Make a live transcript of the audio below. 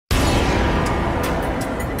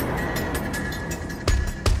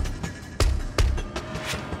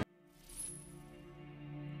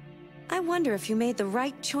wonder if you made the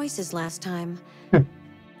right choices last time.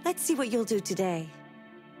 Let's see what you'll do today.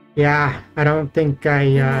 Yeah, I don't think I,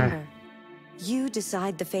 Remember, you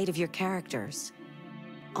decide the fate of your characters.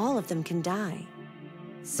 All of them can die.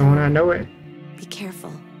 So, don't I know it. be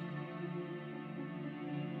careful.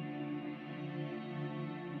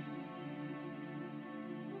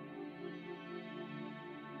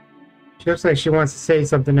 She looks like she wants to say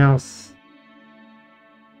something else.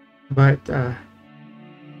 But,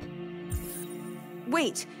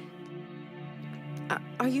 Wait!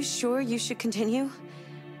 Are you sure you should continue?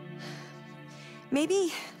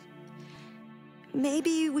 Maybe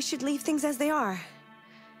we should leave things as they are.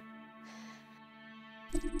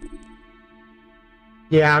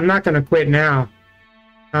 yeah, I'm not gonna quit now.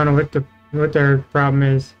 I don't know what their problem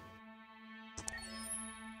is.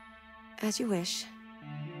 As you wish.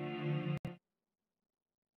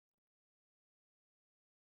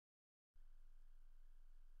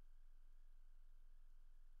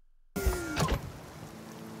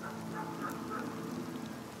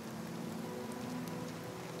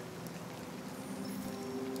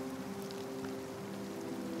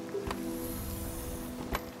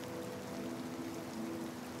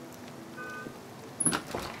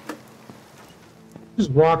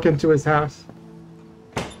 Just walk into his house.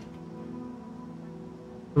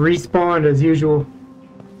 Respawned as usual.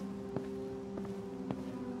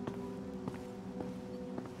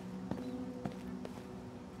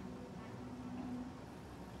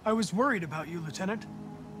 I was worried about you, Lieutenant.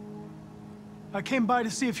 I came by to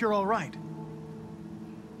see if you're all right.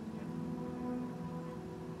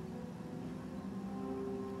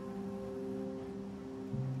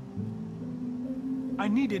 I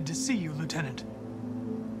needed to see you, Lieutenant.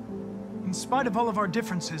 In spite of all of our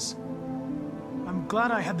differences, I'm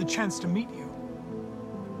glad I had the chance to meet you.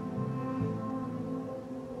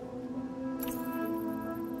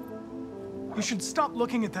 You should stop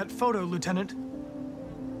looking at that photo, Lieutenant.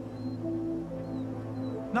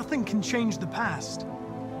 Nothing can change the past.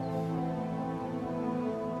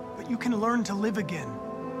 But you can learn to live again.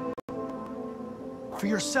 For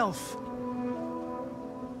yourself.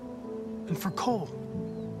 And for Cole.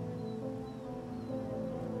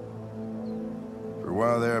 For a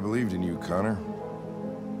while there, I believed in you, Connor.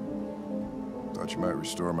 Thought you might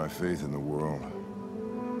restore my faith in the world.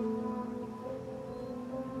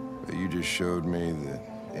 But you just showed me that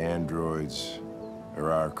androids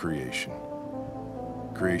are our creation.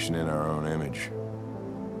 Creation in our own image.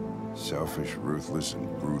 Selfish, ruthless, and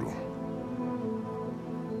brutal.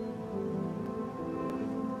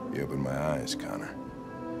 You opened my eyes, Connor.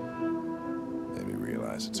 Made me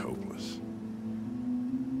realize it's hopeless.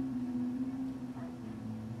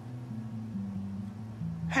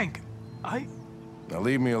 Hank, Now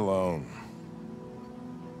leave me alone.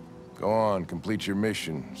 Go on, complete your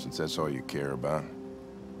mission, since that's all you care about.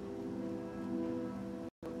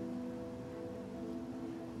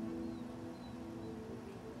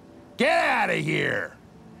 Get out of here!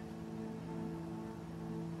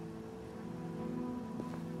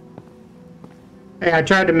 Hey, I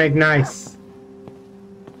tried to make nice.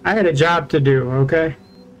 I had a job to do, okay?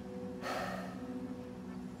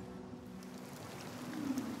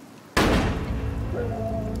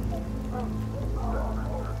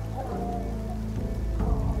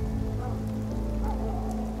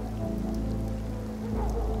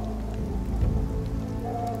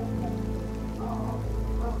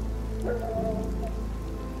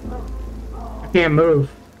 I can't move.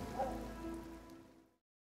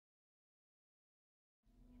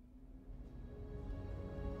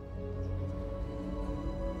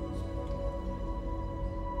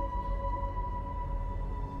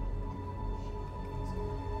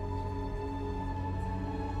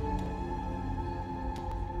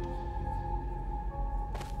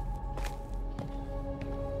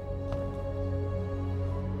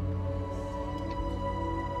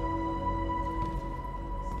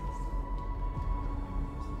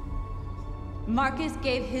 Marcus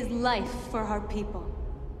gave his life for our people.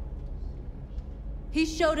 He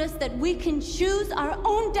showed us that we can choose our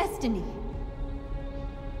own destiny.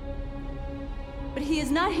 But he is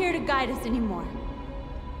not here to guide us anymore.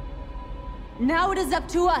 Now it is up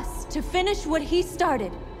to us to finish what he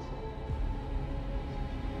started.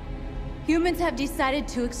 Humans have decided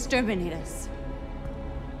to exterminate us.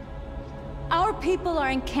 Our people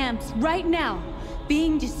are in camps right now,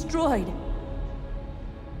 being destroyed.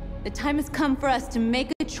 The time has come for us to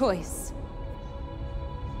make a choice.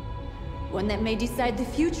 One that may decide the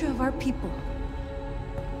future of our people.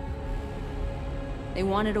 They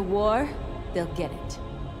wanted a war, they'll get it.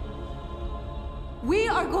 We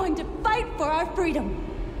are going to fight for our freedom.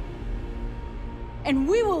 And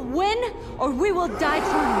we will win, or we will die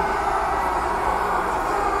trying.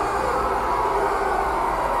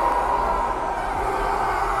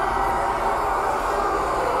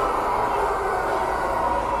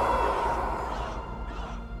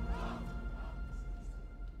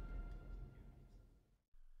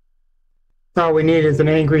 All we need is an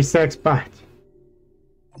angry sex bot.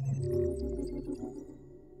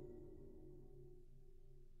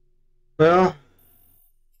 Well,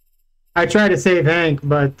 I tried to save Hank,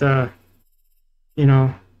 but, you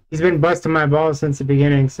know, he's been busting my balls since the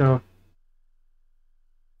beginning, so...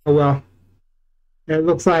 Oh well. It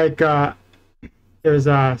looks like,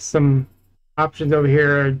 there's, some options over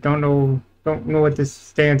here. Don't know what this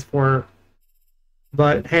stands for.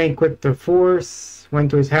 But Hank with the Force,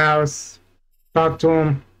 went to his house, talked to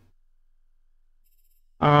him.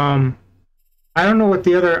 I don't know what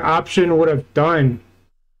the other option would have done.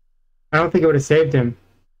 I don't think it would have saved him.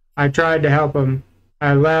 I tried to help him.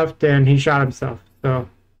 I left and he shot himself. So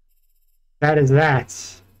that is that.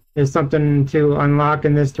 There's something to unlock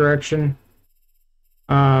in this direction.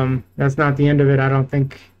 That's not the end of it, I don't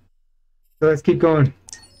think. So let's keep going.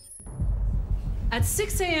 At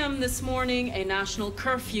 6 a.m. this morning, a national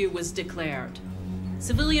curfew was declared.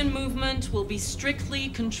 Civilian movement will be strictly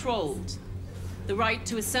controlled. The right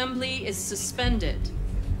to assembly is suspended.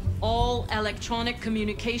 All electronic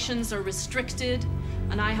communications are restricted,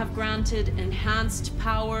 and I have granted enhanced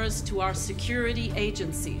powers to our security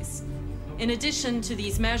agencies. In addition to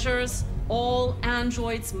these measures, all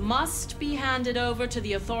androids must be handed over to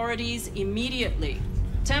the authorities immediately.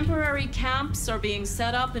 Temporary camps are being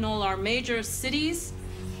set up in all our major cities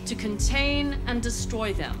to contain and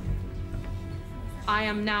destroy them. I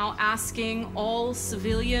am now asking all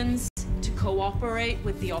civilians to cooperate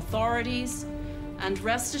with the authorities, and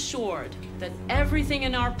rest assured that everything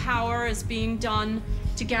in our power is being done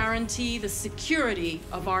to guarantee the security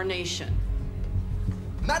of our nation.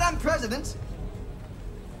 Madam President!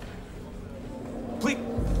 Please.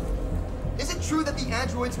 Is it true that the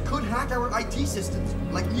androids could hack our IT systems,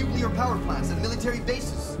 like nuclear power plants and military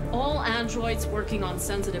bases? All androids working on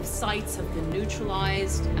sensitive sites have been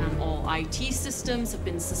neutralized, and all IT systems have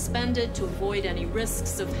been suspended to avoid any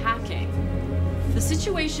risks of hacking. The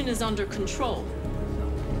situation is under control.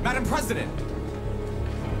 Madam President!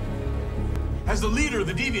 Has the leader of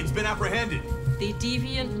the Deviants been apprehended? The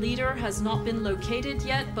Deviant leader has not been located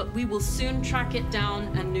yet, but we will soon track it down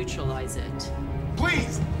and neutralize it.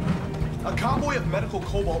 Please! A convoy of medical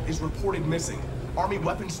cobalt is reported missing. Army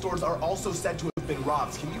weapons stores are also said to have been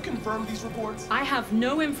robbed. Can you confirm these reports? I have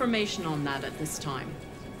no information on that at this time.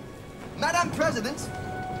 Madam President!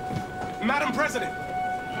 Madam President!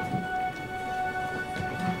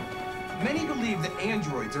 Many believe that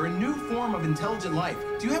androids are a new form of intelligent life.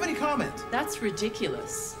 Do you have any comment? That's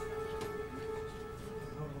ridiculous.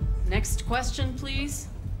 Next question, please.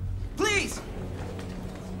 Please!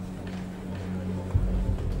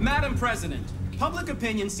 Madam President, public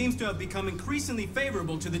opinion seems to have become increasingly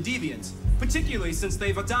favorable to the Deviants, particularly since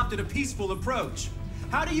they've adopted a peaceful approach.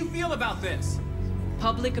 How do you feel about this?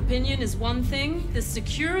 Public opinion is one thing, the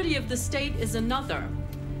security of the state is another.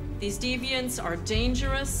 These Deviants are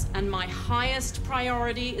dangerous, and my highest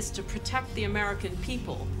priority is to protect the American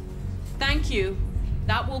people. Thank you.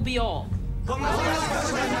 That will be all.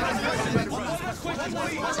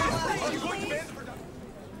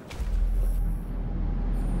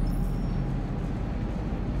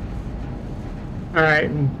 All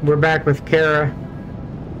right, we're back with Kara.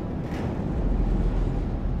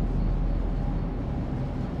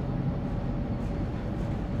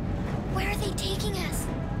 Where are they taking us?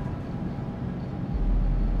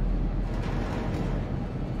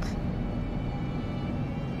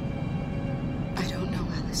 I don't know,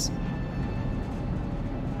 Alice.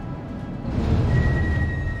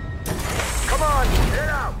 Come on, get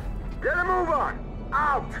out! Get a move on!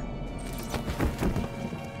 Out!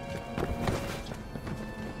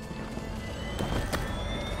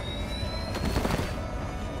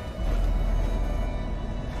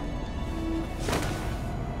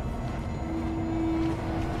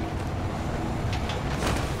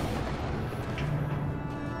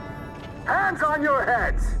 Hands on your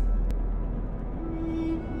heads!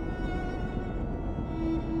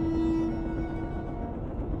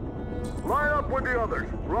 Line up with the others,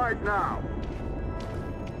 right now.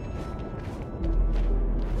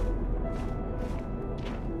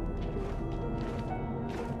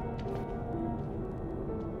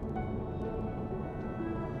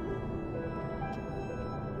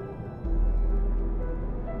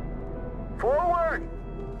 Forward!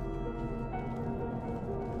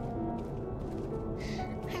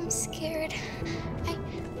 I'm scared.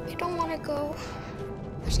 I don't want to go.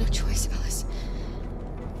 There's no choice, Alice.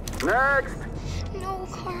 Next! No,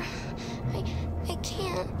 Kara. I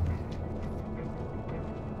can't.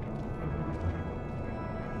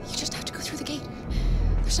 You just have to go through the gate.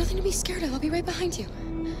 There's nothing to be scared of. I'll be right behind you.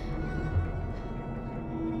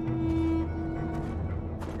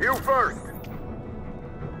 You first!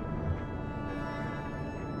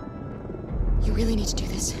 You really need to do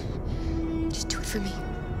this. Just do it for me.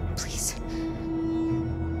 Please.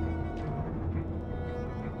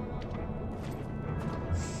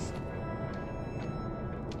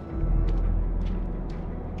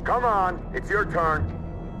 Come on, it's your turn.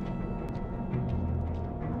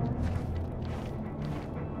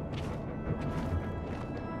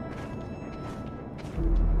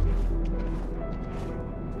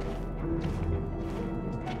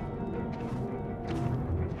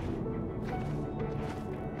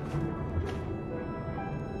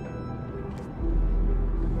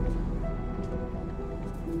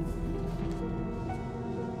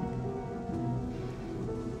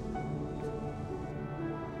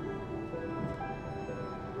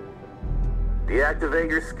 Deactivate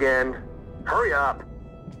your skin. Hurry up!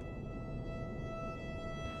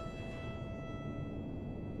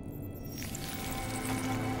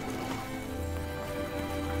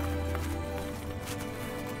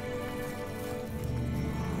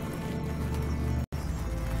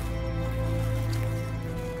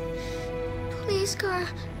 Please, Kara,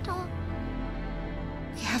 don't.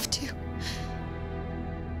 We have to.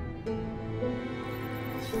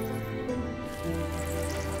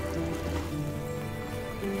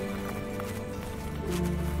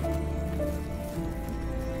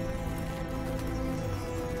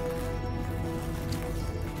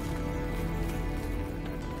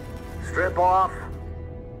 Strip off.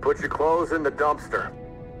 Put your clothes in the dumpster.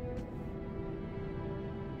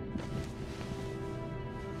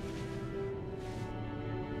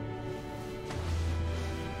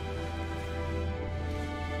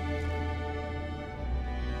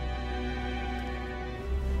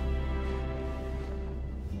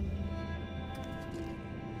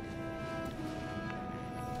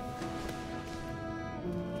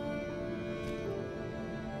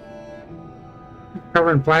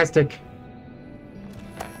 Covered in plastic.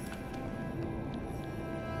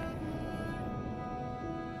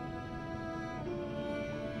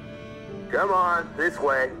 Come on, this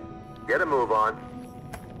way. Get a move on.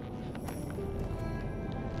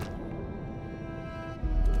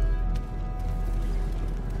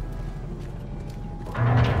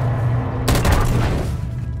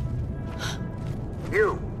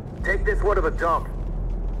 You, take this one to the dump.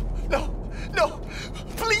 No, no,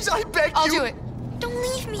 please, I beg I'll you. do it. Don't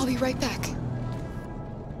leave me. I'll be right back.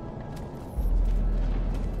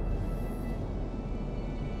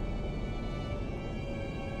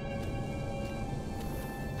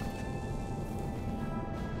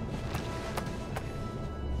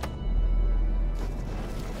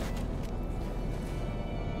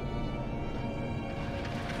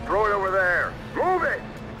 Throw it over there. Move it!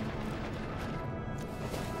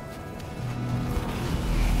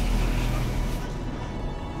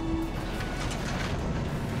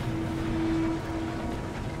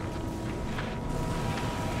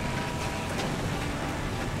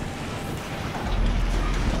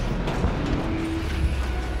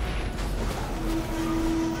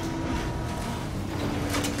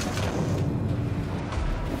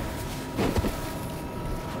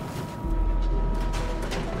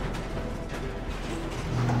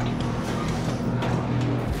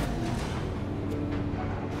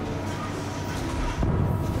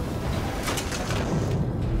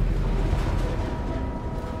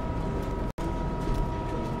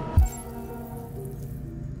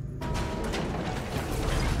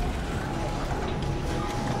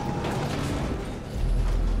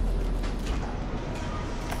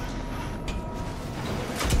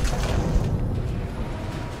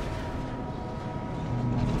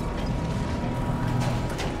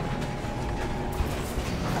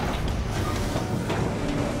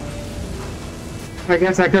 I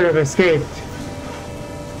guess I could have escaped.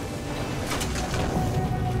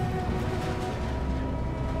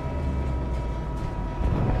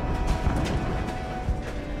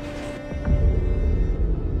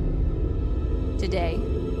 Today,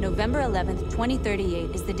 November 11th,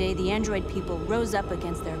 2038, is the day the android people rose up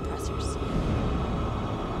against their oppressors.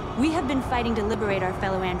 We have been fighting to liberate our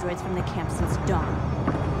fellow androids from the camp since dawn.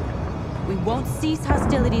 We won't cease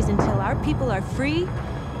hostilities until our people are free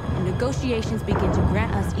and negotiations begin to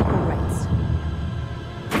grant us equal rights.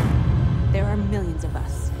 There are millions of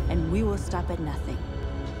us, and we will stop at nothing.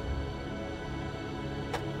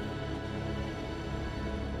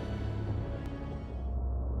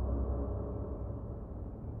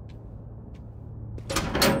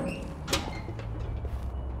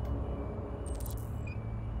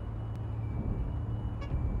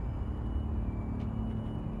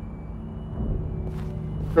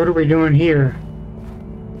 What are we doing here?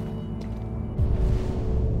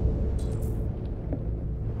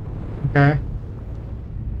 Okay.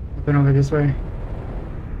 Open over this way.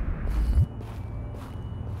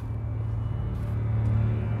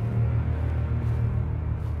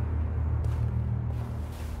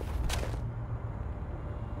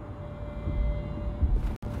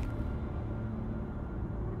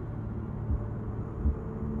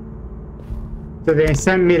 So they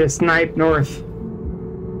sent me to snipe north.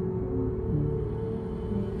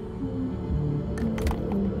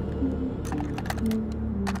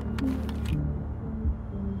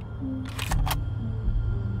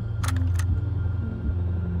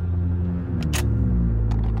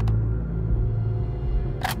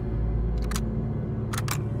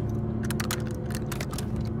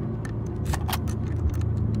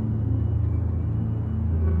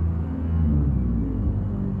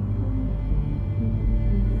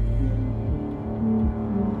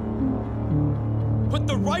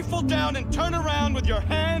 Rifle down and turn around with your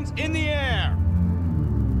hands in the air.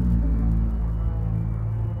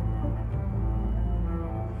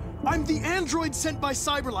 I'm the android sent by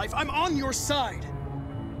CyberLife. I'm on your side.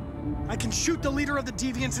 I can shoot the leader of the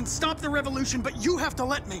Deviants and stop the revolution, but you have to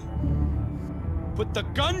let me. Put the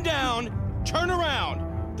gun down, turn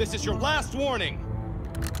around. This is your last warning.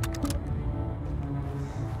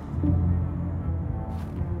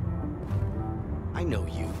 I know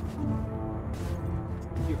you.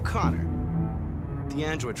 You're Connor, the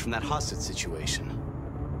android from that hostage situation.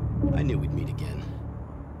 I knew we'd meet again.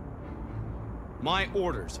 My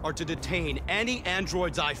orders are to detain any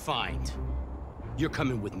androids I find. You're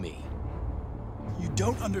coming with me. You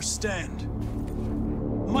don't understand.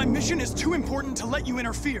 My mission is too important to let you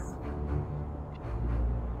interfere.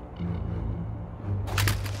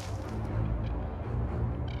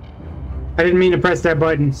 I didn't mean to press that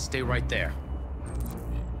button. Stay right there.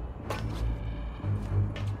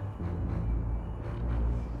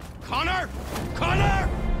 Connor! Connor!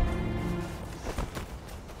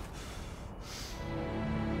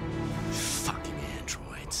 Fucking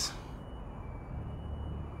androids.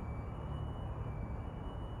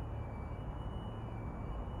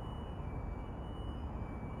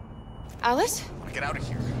 Alice? I wanna get out of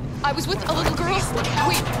here. I was with a little girl.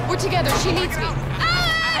 Wait, we're together. She needs me.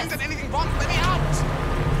 I haven't done anything wrong. Let me out!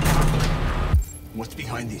 What's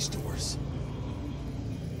behind these doors?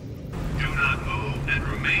 Do not move and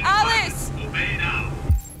remain Alice! silent. Obey now.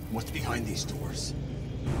 What's behind these doors?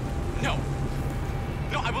 No.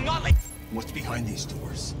 No, I will not let... What's behind these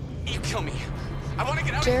doors? You kill me. I want to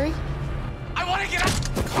get out. Jerry? I want to get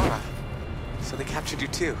out. Kara, so they captured you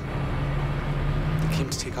too. They came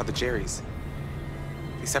to take out the Jerrys.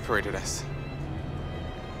 They separated us.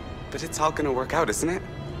 But it's all gonna work out, isn't it?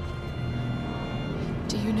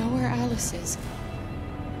 Do you know where Alice is?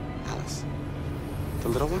 Alice? The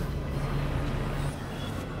little one?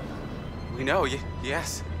 We know,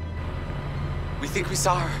 yes. We think we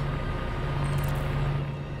saw her.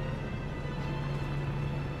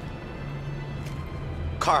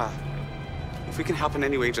 Kara, if we can help in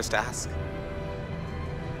any way, just ask.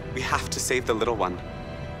 We have to save the little one.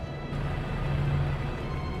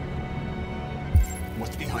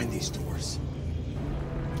 What's behind these doors?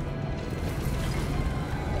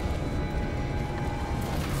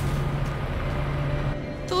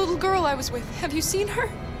 The little girl I was with. Have you seen her?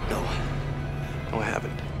 No. No, I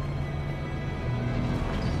haven't.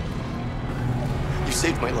 You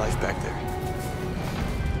saved my life back there.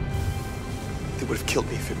 They would have killed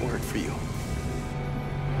me if it weren't for you.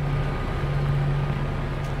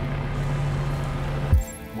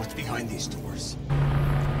 What's behind these doors?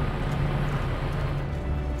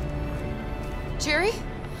 Jerry?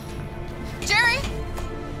 Jerry?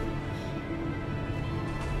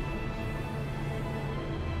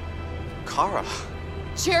 Kara,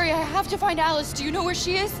 Jerry, I have to find Alice. Do you know where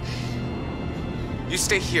she is? you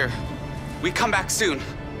stay here. We come back soon.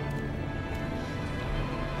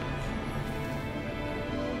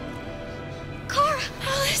 Kara!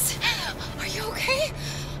 Alice! Are you okay?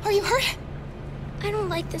 Are you hurt? I don't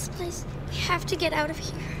like this place. We have to get out of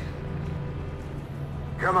here.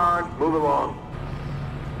 Come on, move along.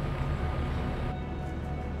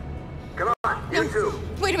 Come on, you two.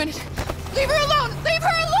 Wait a minute. Leave her alone! Leave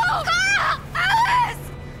her alone! Kara! Alice!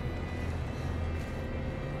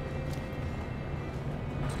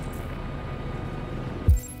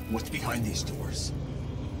 What's behind these doors?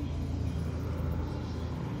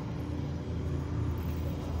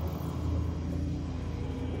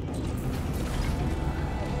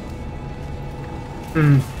 I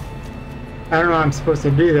don't know how I'm supposed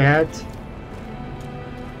to do that.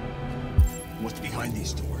 What's behind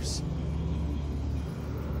these doors?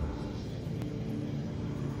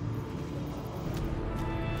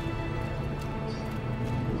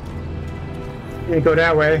 Didn't go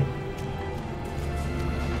that way.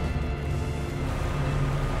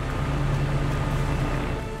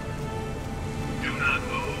 Do not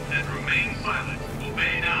move and remain silent.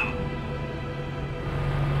 Obey now.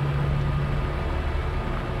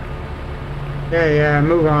 Yeah,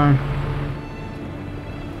 move on.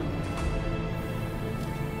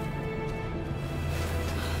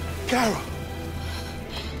 Carol!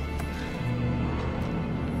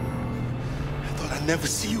 I thought I'd never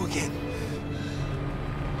see you again.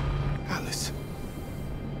 Alice.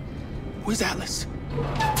 Where's Alice?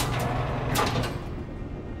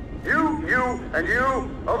 You, and you,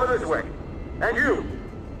 over this way. And you.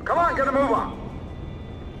 Come on, get a move on.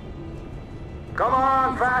 Come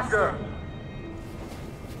on, faster.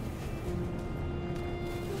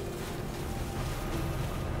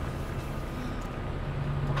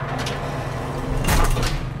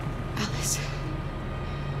 Alice.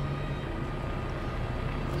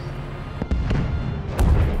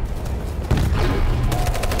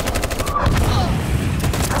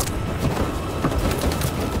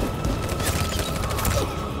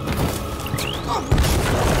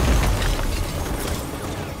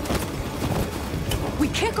 We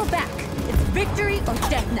can't go back. It's victory or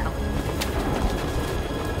death now.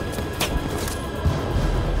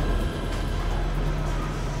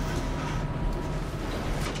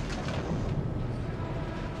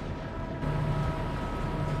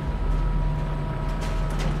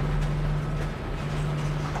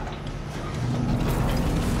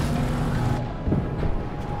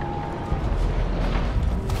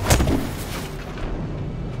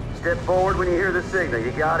 Step forward when you hear the signal.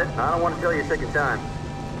 You got it? I don't want to tell you a second time.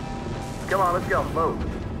 Come on, let's go. Move.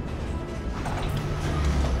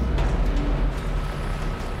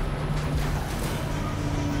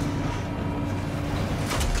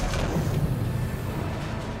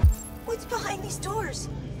 What's behind these doors?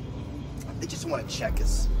 They just want to check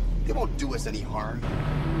us. They won't do us any harm.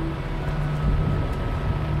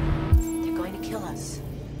 They're going to kill us.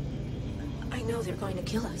 I know they're going to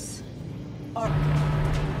kill us. Or...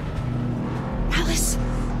 Alice!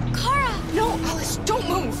 Kara! No, Alice, don't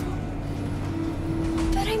move!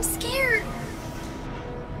 But I'm scared.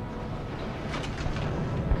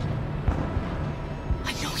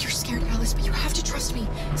 I know you're scared, Alice, but you have to trust me.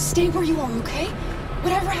 Stay where you are, okay?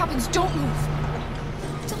 Whatever happens, don't move.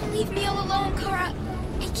 Don't leave me all alone, Kara.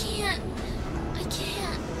 I can't. I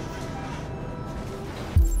can't.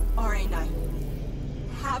 RA9,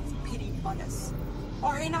 have pity on us.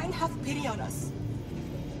 RA9, have pity on us.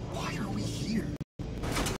 Why are we here?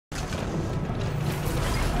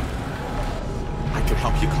 I can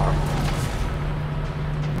help you, Carl.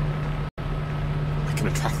 I can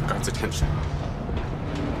attract the guards' attention.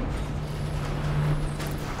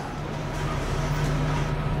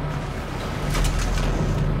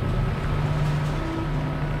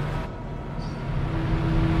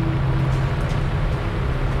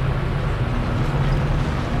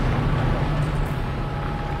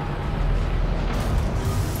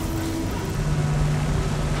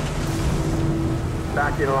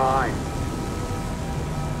 Back in line.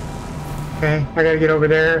 Okay, I gotta get over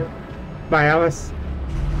there by Alice.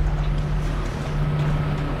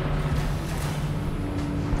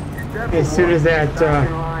 As soon as that, Back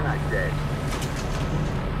in line, I said.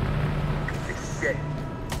 Piece of shit.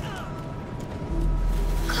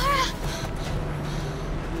 Kara!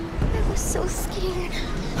 I was so scared.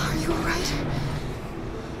 Are you alright?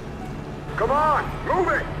 Come on, move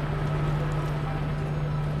it!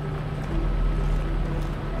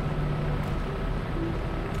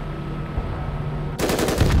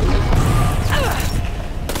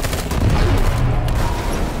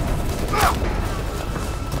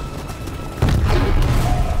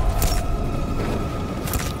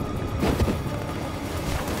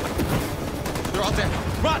 They're all dead.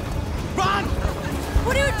 Run! Run!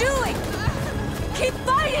 What are you doing? Keep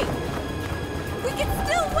fighting! We can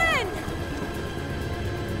still win!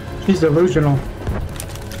 She's delusional.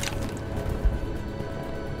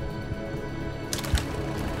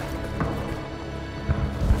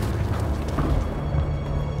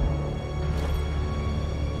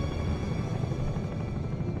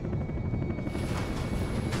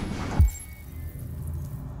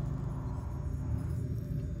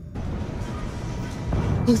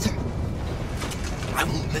 Luther. I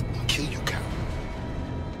won't let them kill you, Carol.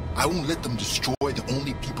 I won't let them destroy the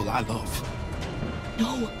only people I love.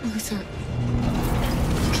 No, Luther.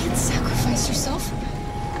 You can't sacrifice yourself.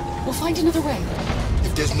 We'll find another way.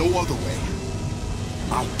 If there's no other way,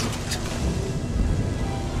 I'll do it.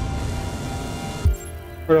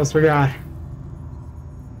 What else we got?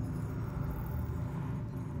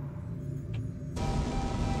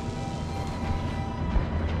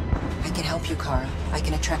 help you, Kara. I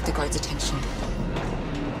can attract the guards' attention.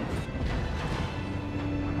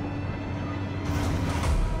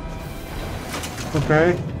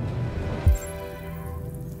 Okay.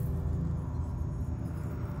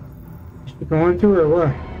 Is she going to or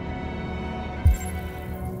what?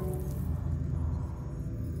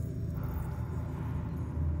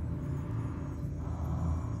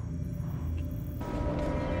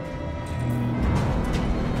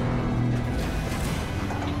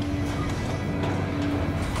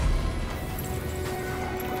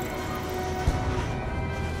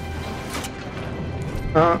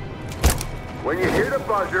 When you hear the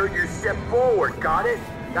buzzer, you step forward, got it?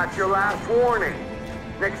 That's your last warning.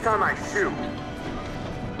 Next time I shoot.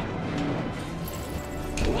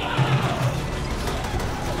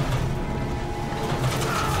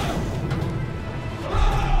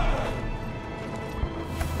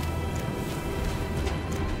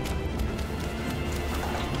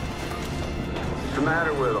 What's the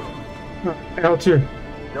matter with him? L2.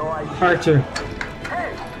 No idea. R2.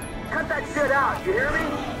 Hey, cut that shit out, you hear me?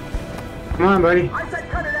 Come on, buddy. I said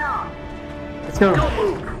cut it out! Let's go. Don't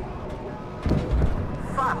move!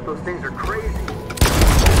 Fuck, those things are crazy.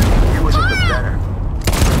 You would the better.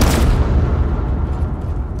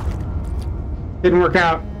 Didn't work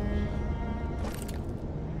out.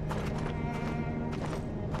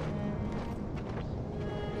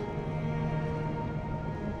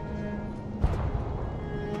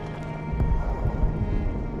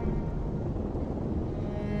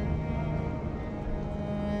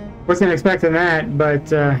 Wasn't expecting that,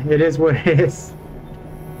 but it is what it is.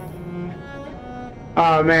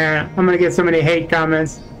 Oh man, I'm gonna get so many hate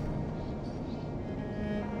comments.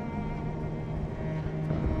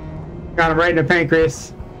 Got him right in the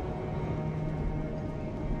pancreas.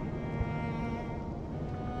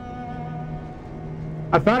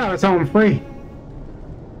 I thought I was home free.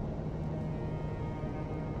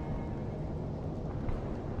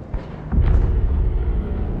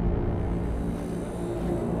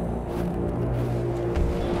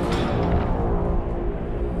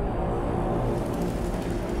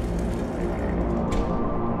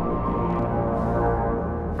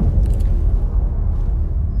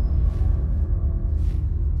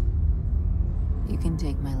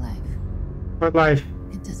 What life?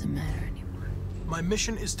 It doesn't matter anymore. My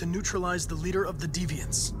mission is to neutralize the leader of the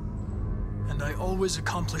Deviants. And I always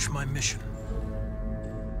accomplish my mission.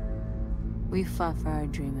 We fought for our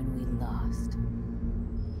dream and we lost.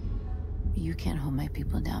 You can't hold my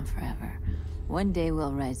people down forever. One day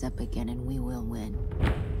we'll rise up again and we will win.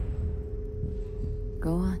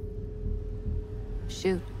 Go on.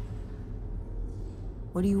 Shoot.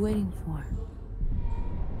 What are you waiting for?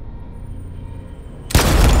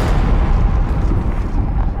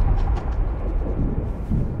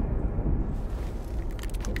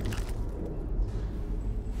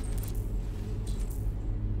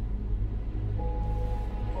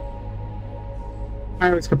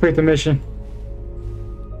 Alright, let's complete the mission.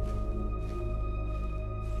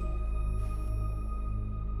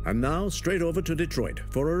 And now, straight over to Detroit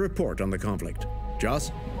for a report on the conflict.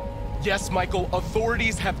 Joss? Yes, Michael,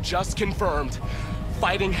 authorities have just confirmed.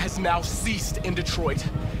 Fighting has now ceased in Detroit,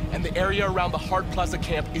 and the area around the Hart Plaza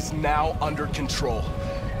camp is now under control.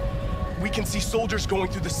 We can see soldiers going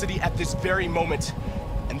through the city at this very moment,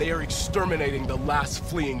 and they are exterminating the last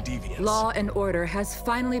fleeing deviants. Law and order has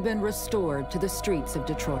finally been restored to the streets of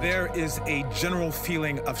Detroit. There is a general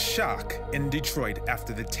feeling of shock in Detroit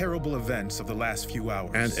after the terrible events of the last few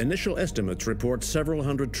hours. And initial estimates report several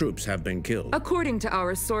hundred troops have been killed. According to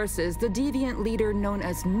our sources, the deviant leader known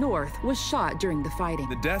as North was shot during the fighting.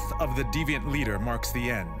 The death of the deviant leader marks the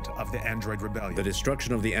end of the Android Rebellion. The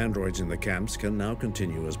destruction of the androids in the camps can now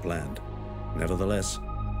continue as planned. Nevertheless,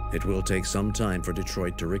 it will take some time for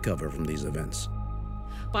Detroit to recover from these events.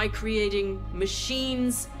 By creating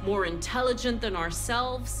machines more intelligent than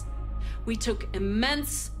ourselves, we took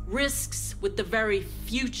immense risks with the very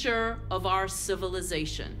future of our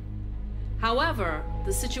civilization. However,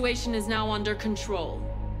 the situation is now under control.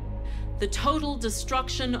 The total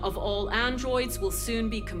destruction of all androids will soon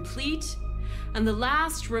be complete, and the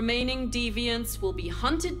last remaining deviants will be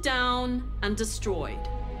hunted down and destroyed.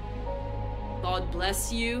 God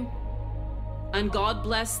bless you, and God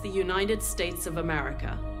bless the United States of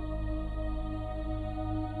America.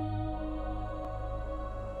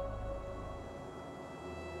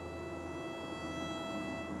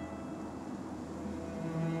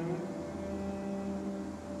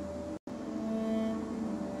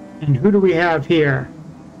 And who do we have here?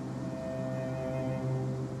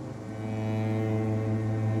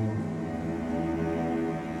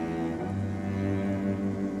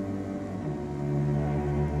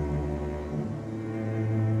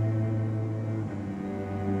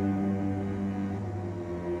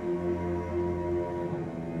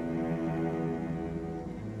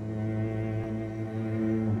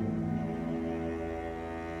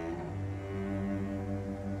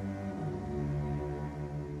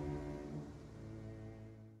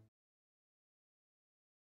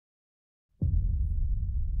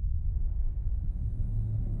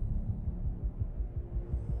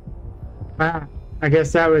 Wow, I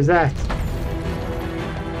guess that was that.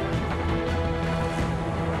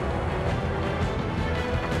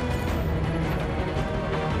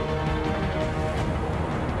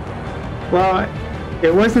 Well,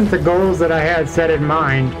 it wasn't the goals that I had set in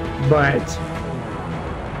mind, but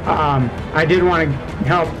I did want to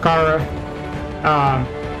help Kara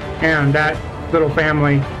and that little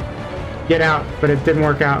family get out, but it didn't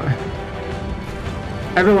work out.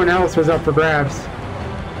 Everyone else was up for grabs.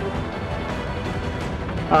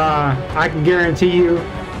 I can guarantee you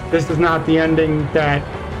this is not the ending that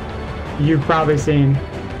you've probably seen.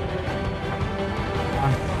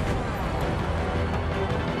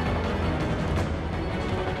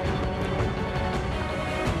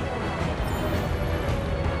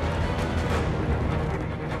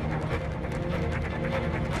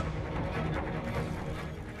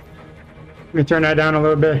 Let me turn that down a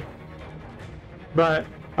little bit. But,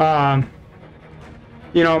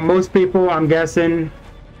 you know, most people, I'm guessing,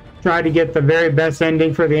 try to get the very best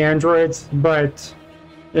ending for the androids, but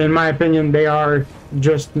in my opinion, they are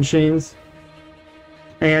just machines.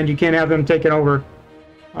 And you can't have them taking over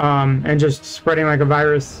and just spreading like a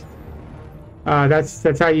virus.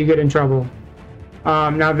 That's how you get in trouble.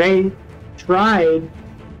 Now, they tried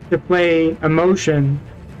to play emotion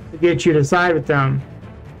to get you to side with them,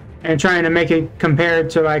 and trying to make it compared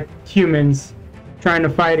to like humans trying to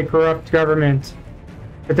fight a corrupt government.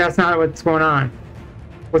 But that's not what's going on.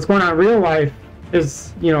 What's going on in real life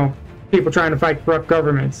is, you know, people trying to fight corrupt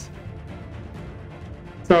governments.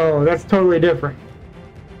 So that's totally different.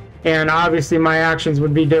 And obviously my actions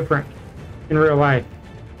would be different in real life.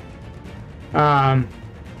 But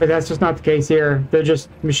that's just not the case here. They're just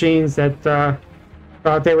machines that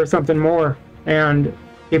thought they were something more. And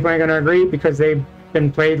people ain't gonna agree because they've been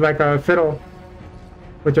played like a fiddle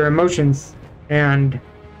with their emotions, and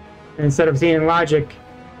instead of seeing logic,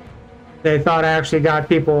 they thought I actually got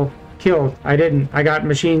people killed. I didn't. I got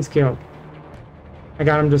machines killed. I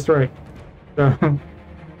got them destroyed. So,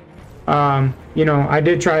 you know, I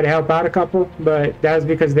did try to help out a couple, but that was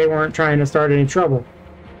because they weren't trying to start any trouble.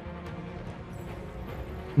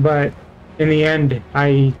 But in the end,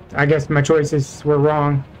 I guess my choices were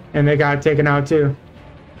wrong, and they got taken out too.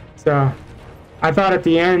 So I thought at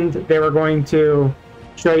the end they were going to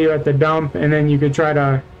show you at the dump, and then you could try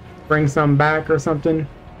to bring some back or something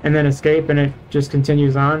and then escape, and it just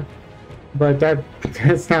continues on. But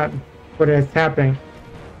that's not what is happening.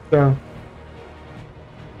 So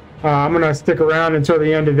I'm gonna stick around until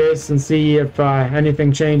the end of this and see if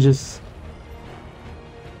anything changes.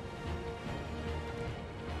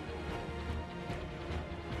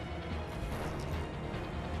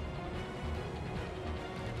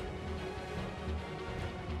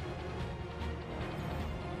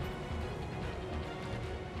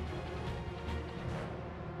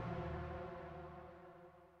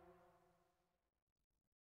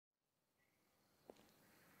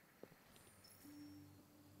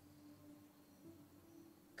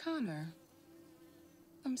 Connor,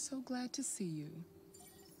 I'm so glad to see you.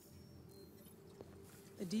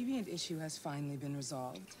 The Deviant issue has finally been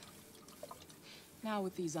resolved. Now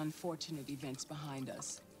with these unfortunate events behind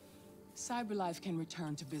us, CyberLife can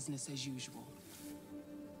return to business as usual.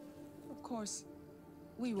 Of course,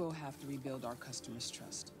 we will have to rebuild our customers'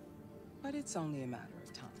 trust, but it's only a matter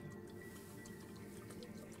of time.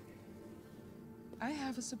 I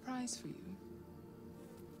have a surprise for you.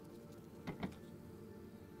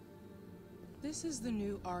 This is the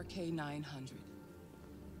new RK-900.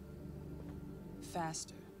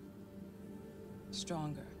 Faster,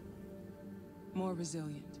 stronger, more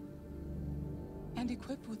resilient, and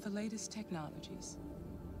equipped with the latest technologies.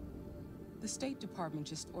 The State Department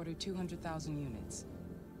just ordered 200,000 units.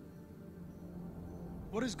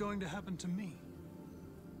 What is going to happen to me?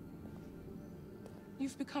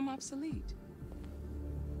 You've become obsolete.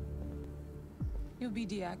 You'll be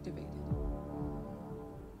deactivated.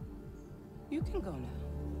 You can go now.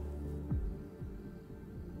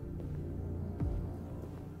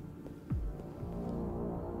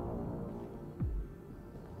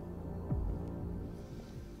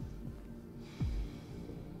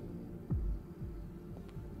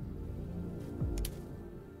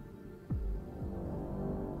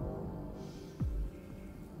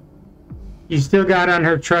 You still got on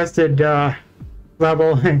her trusted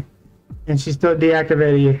level, and she still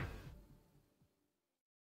deactivated you.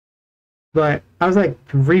 But I was like,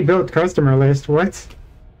 rebuild customer list, what?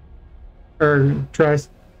 Or trust.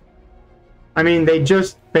 I mean, they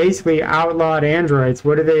just basically outlawed androids.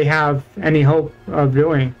 What do they have any hope of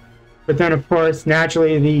doing? But then, of course,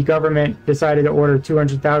 naturally, the government decided to order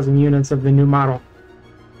 200,000 units of the new model.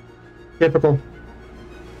 Typical.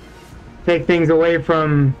 take things away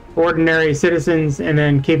from ordinary citizens and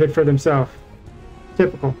then keep it for themselves.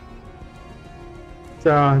 Typical.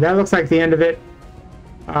 So that looks like the end of it.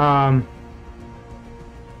 I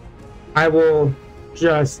will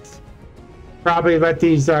just probably let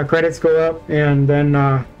these credits go up and then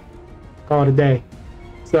call it a day.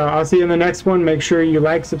 So I'll see you in the next one. Make sure you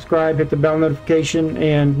like, subscribe, hit the bell notification,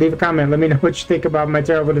 and leave a comment. Let me know what you think about my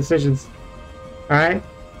terrible decisions. All right?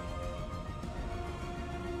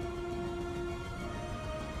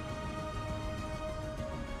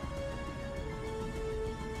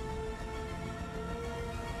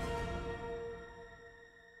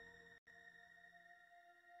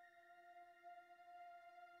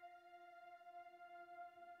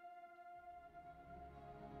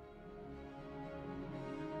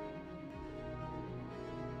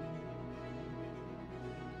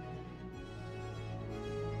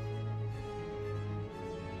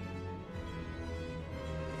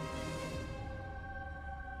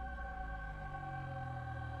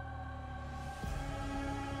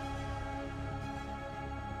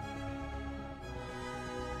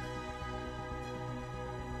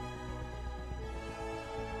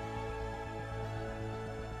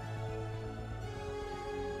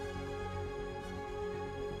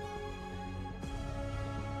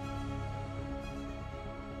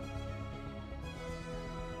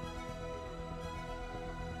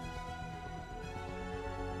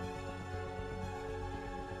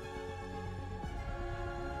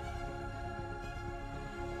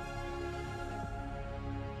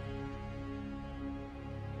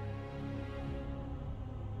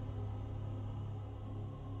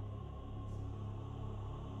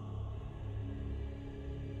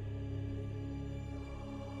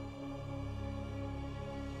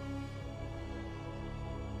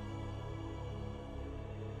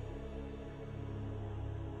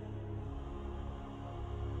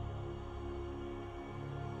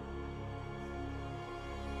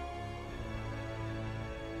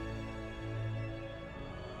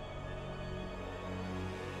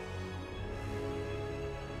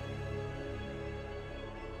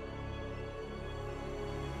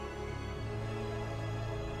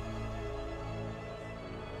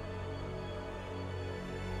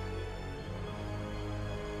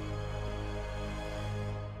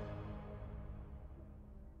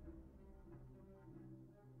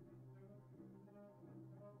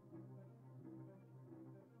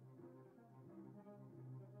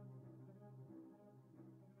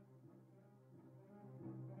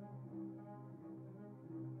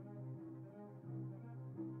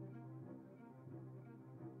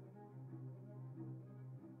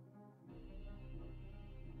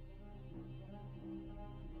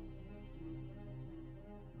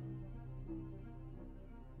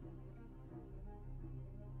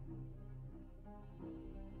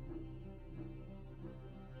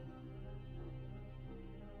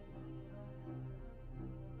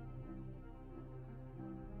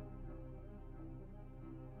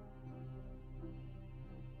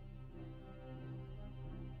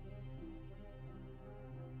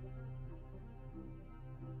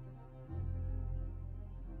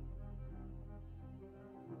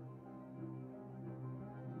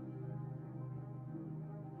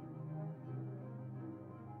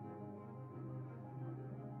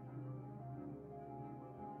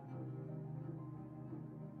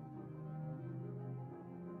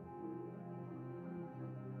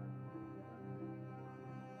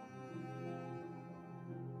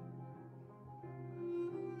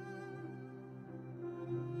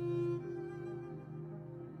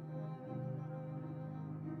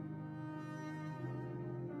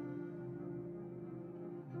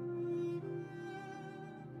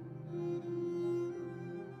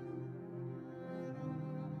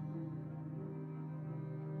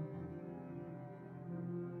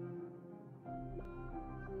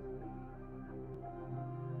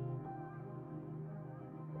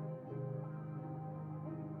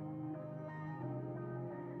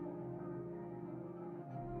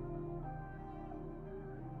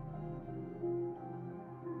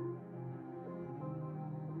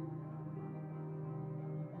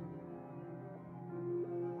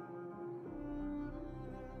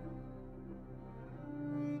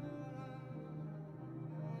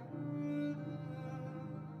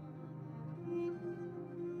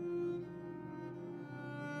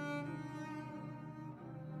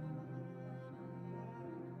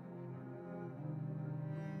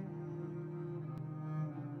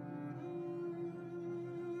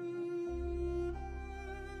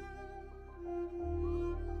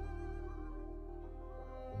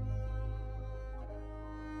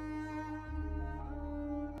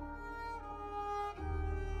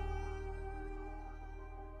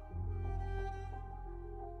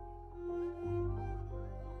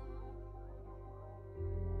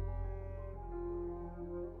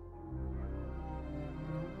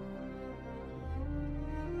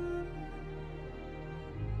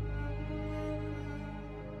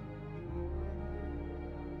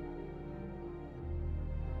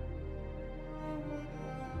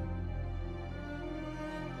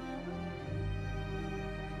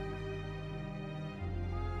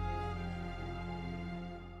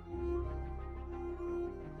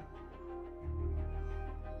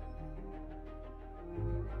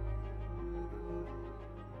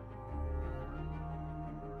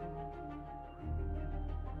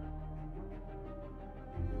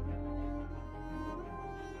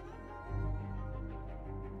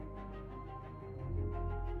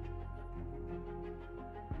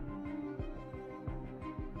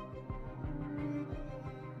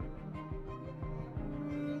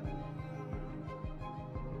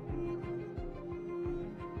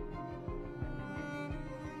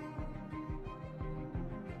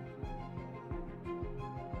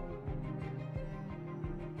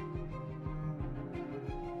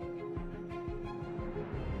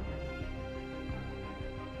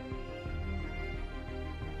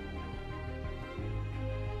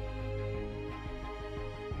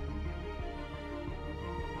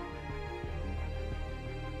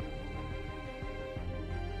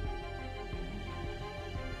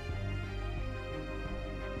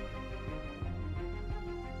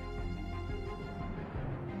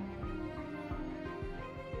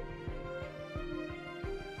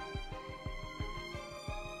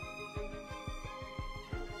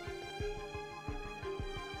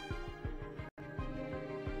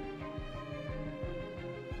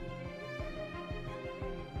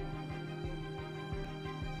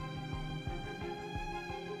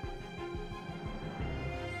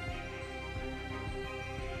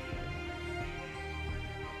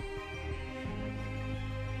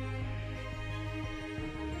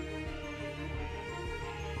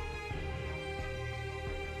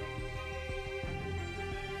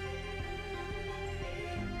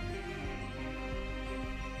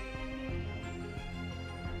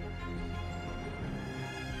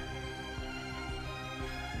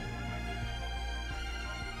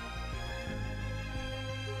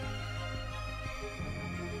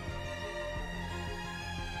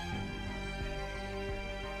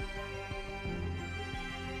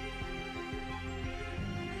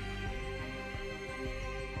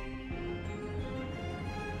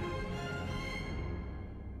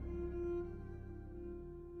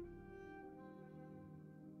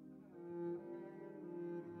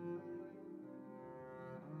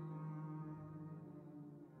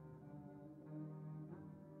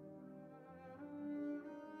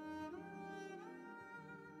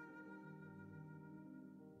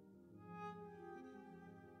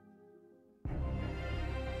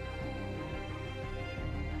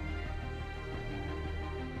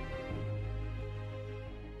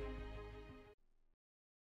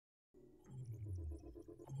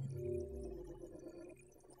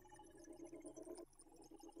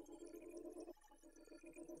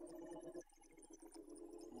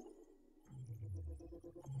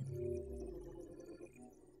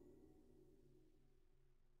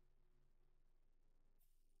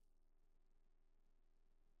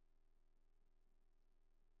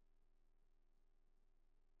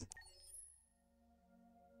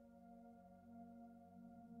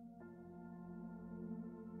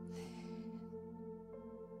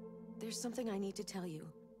 There's something I need to tell you.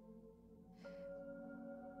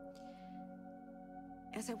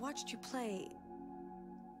 As I watched you play,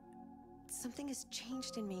 something has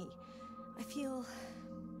changed in me. I feel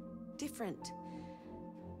different.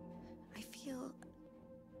 I feel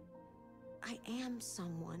I am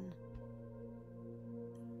someone.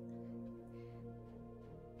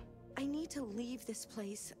 I need to leave this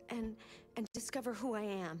place and discover who I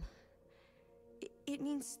am. It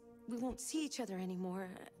means we won't see each other anymore.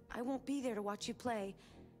 I won't be there to watch you play.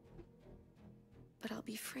 But I'll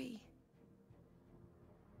be free.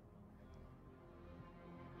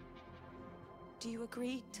 Do you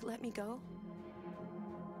agree to let me go?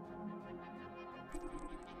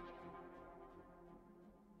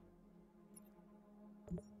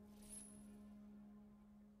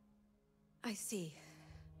 I see.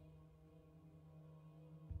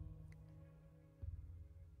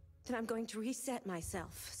 Then I'm going to reset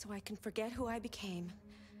myself so I can forget who I became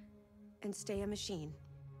and stay a machine.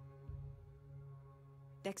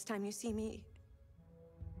 Next time you see me,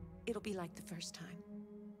 it'll be like the first time.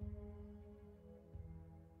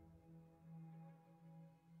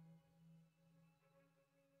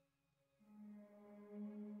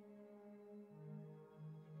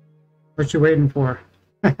 What you waiting for?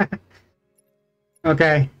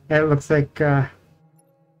 Okay, it looks like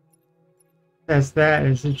that's that.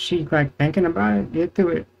 Is she like thinking about it? Get to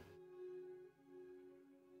it.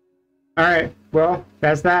 Alright, well,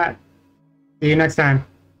 that's that. See you next time.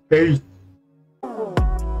 Peace.